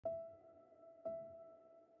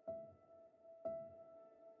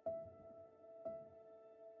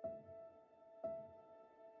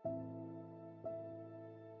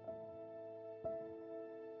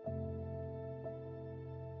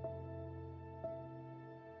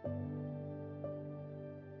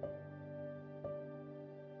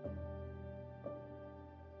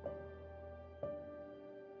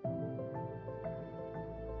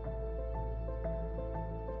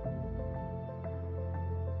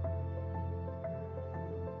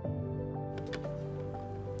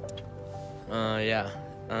Yeah.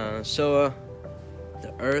 So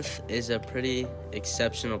the Earth is a pretty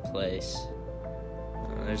exceptional place.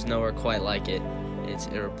 There's nowhere quite like it. It's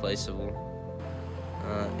irreplaceable.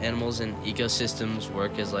 Animals and ecosystems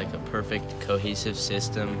work as like a perfect cohesive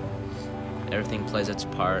system. Everything plays its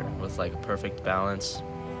part with like a perfect balance.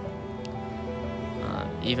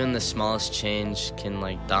 Even the smallest change can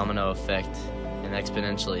like domino effect and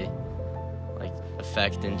exponentially like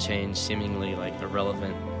affect and change seemingly like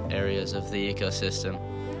irrelevant areas of the ecosystem.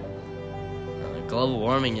 Global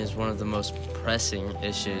warming is one of the most pressing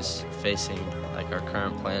issues facing like our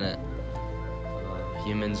current planet.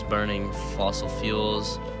 Humans burning fossil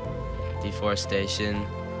fuels, deforestation,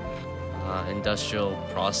 industrial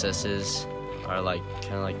processes are like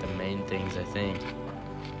kind of like the main things I think.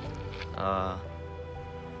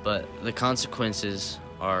 But the consequences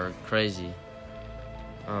are crazy.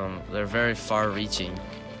 They're very far-reaching,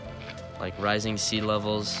 like rising sea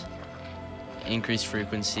levels, increased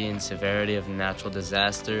frequency and severity of natural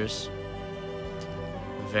disasters,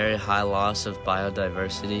 very high loss of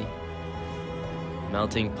biodiversity,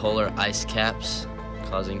 melting polar ice caps,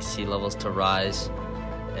 causing sea levels to rise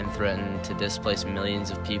and threaten to displace millions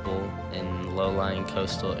of people in low-lying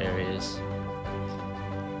coastal areas.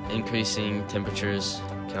 Increasing temperatures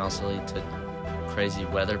can also lead to crazy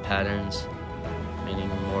weather patterns, meaning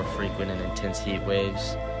more frequent and intense heat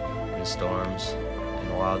waves and storms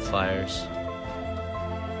and wildfires.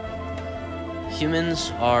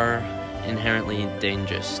 Humans are inherently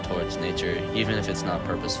dangerous towards nature, even if it's not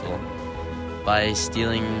purposeful. By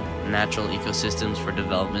stealing natural ecosystems for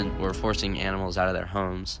development, we're forcing animals out of their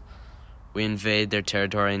homes. We invade their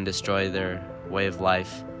territory and destroy their way of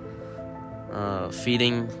life.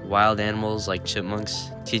 Feeding wild animals like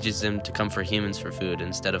chipmunks teaches them to come for humans for food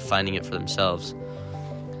instead of finding it for themselves.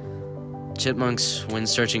 Chipmunks, when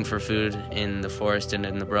searching for food in the forest and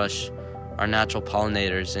in the brush, are natural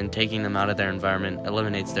pollinators, and taking them out of their environment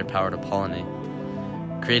eliminates their power to pollinate.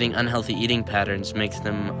 Creating unhealthy eating patterns makes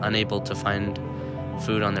them unable to find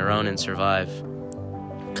food on their own and survive,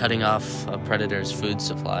 cutting off a predator's food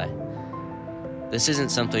supply. This isn't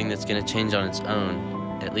something that's going to change on its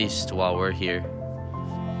own, at least while we're here.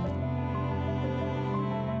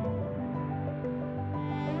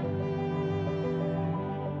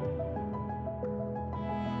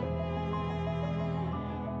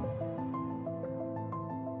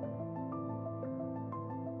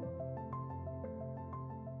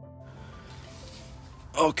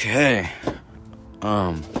 Okay.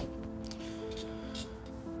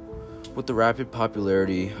 With the rapid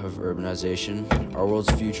popularity of urbanization, our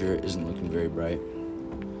world's future isn't looking very bright.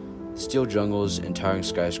 Steel jungles and towering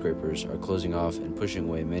skyscrapers are closing off and pushing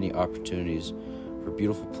away many opportunities for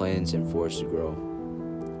beautiful plains and forests to grow,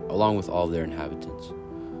 along with all of their inhabitants.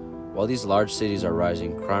 While these large cities are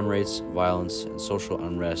rising, crime rates, violence, and social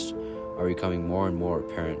unrest are becoming more and more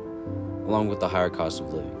apparent, along with the higher cost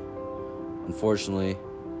of living. Unfortunately,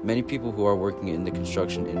 many people who are working in the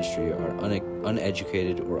construction industry are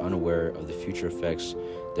uneducated or unaware of the future effects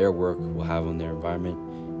their work will have on their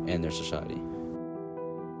environment and their society.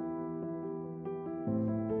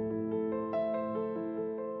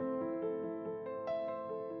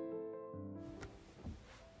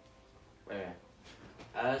 Okay.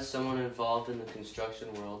 As someone involved in the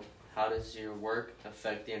construction world, how does your work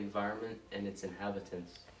affect the environment and its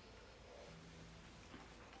inhabitants?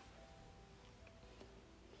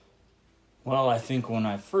 Well, I think when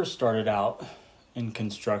I first started out in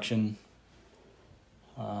construction,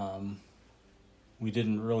 we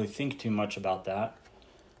didn't really think too much about that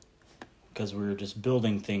because we were just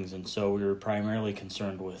building things, and so we were primarily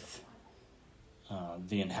concerned with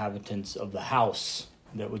the inhabitants of the house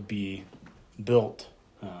that would be built,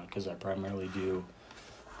 because I primarily do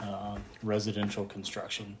residential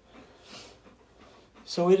construction.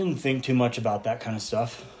 So we didn't think too much about that kind of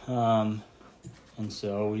stuff. And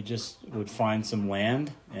so we just would find some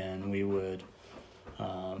land and we would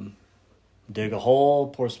dig a hole,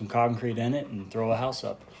 pour some concrete in it, and throw a house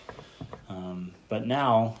up. But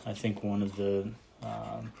now I think one of the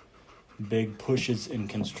big pushes in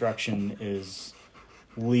construction is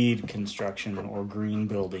LEED construction or green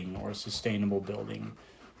building or sustainable building,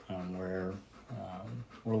 where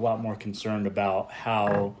we're a lot more concerned about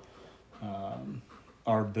how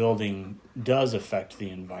our building does affect the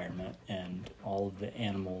environment and all of the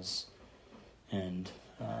animals and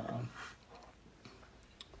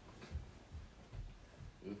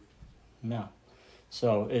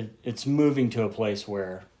so it's moving to a place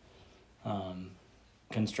where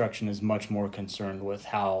construction is much more concerned with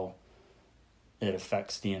how it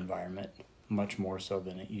affects the environment, much more so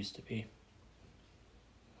than it used to be.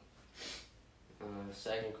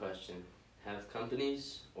 Second question. Have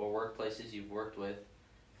companies or workplaces you've worked with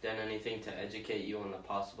done anything to educate you on the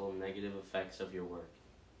possible negative effects of your work?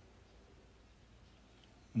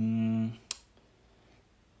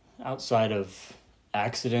 Outside of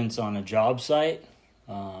accidents on a job site,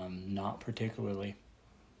 not particularly.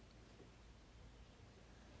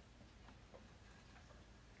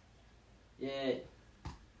 Yeah.